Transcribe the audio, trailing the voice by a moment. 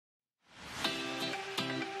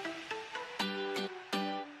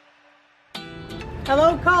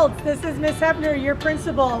Hello Colts, this is Miss Hebner, your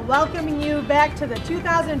principal, welcoming you back to the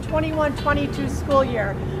 2021-22 school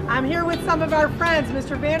year. I'm here with some of our friends,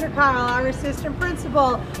 Mr. Vanderkarl, our assistant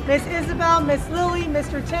principal, Miss Isabel, Miss Lily,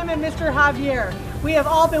 Mr. Tim, and Mr. Javier. We have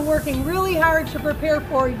all been working really hard to prepare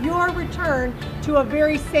for your return to a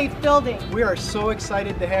very safe building. We are so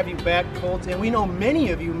excited to have you back, Colts, and we know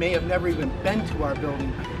many of you may have never even been to our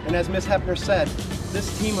building. And as Miss Hebner said,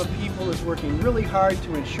 this team of people is working really hard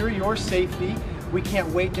to ensure your safety. We can't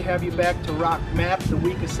wait to have you back to Rock Map the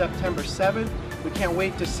week of September 7th. We can't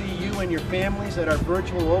wait to see you and your families at our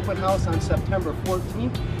virtual open house on September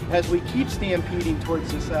 14th as we keep stampeding towards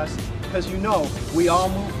success, because you know we all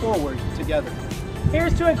move forward together.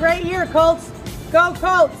 Here's to a great year, Colts. Go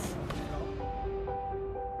Colts!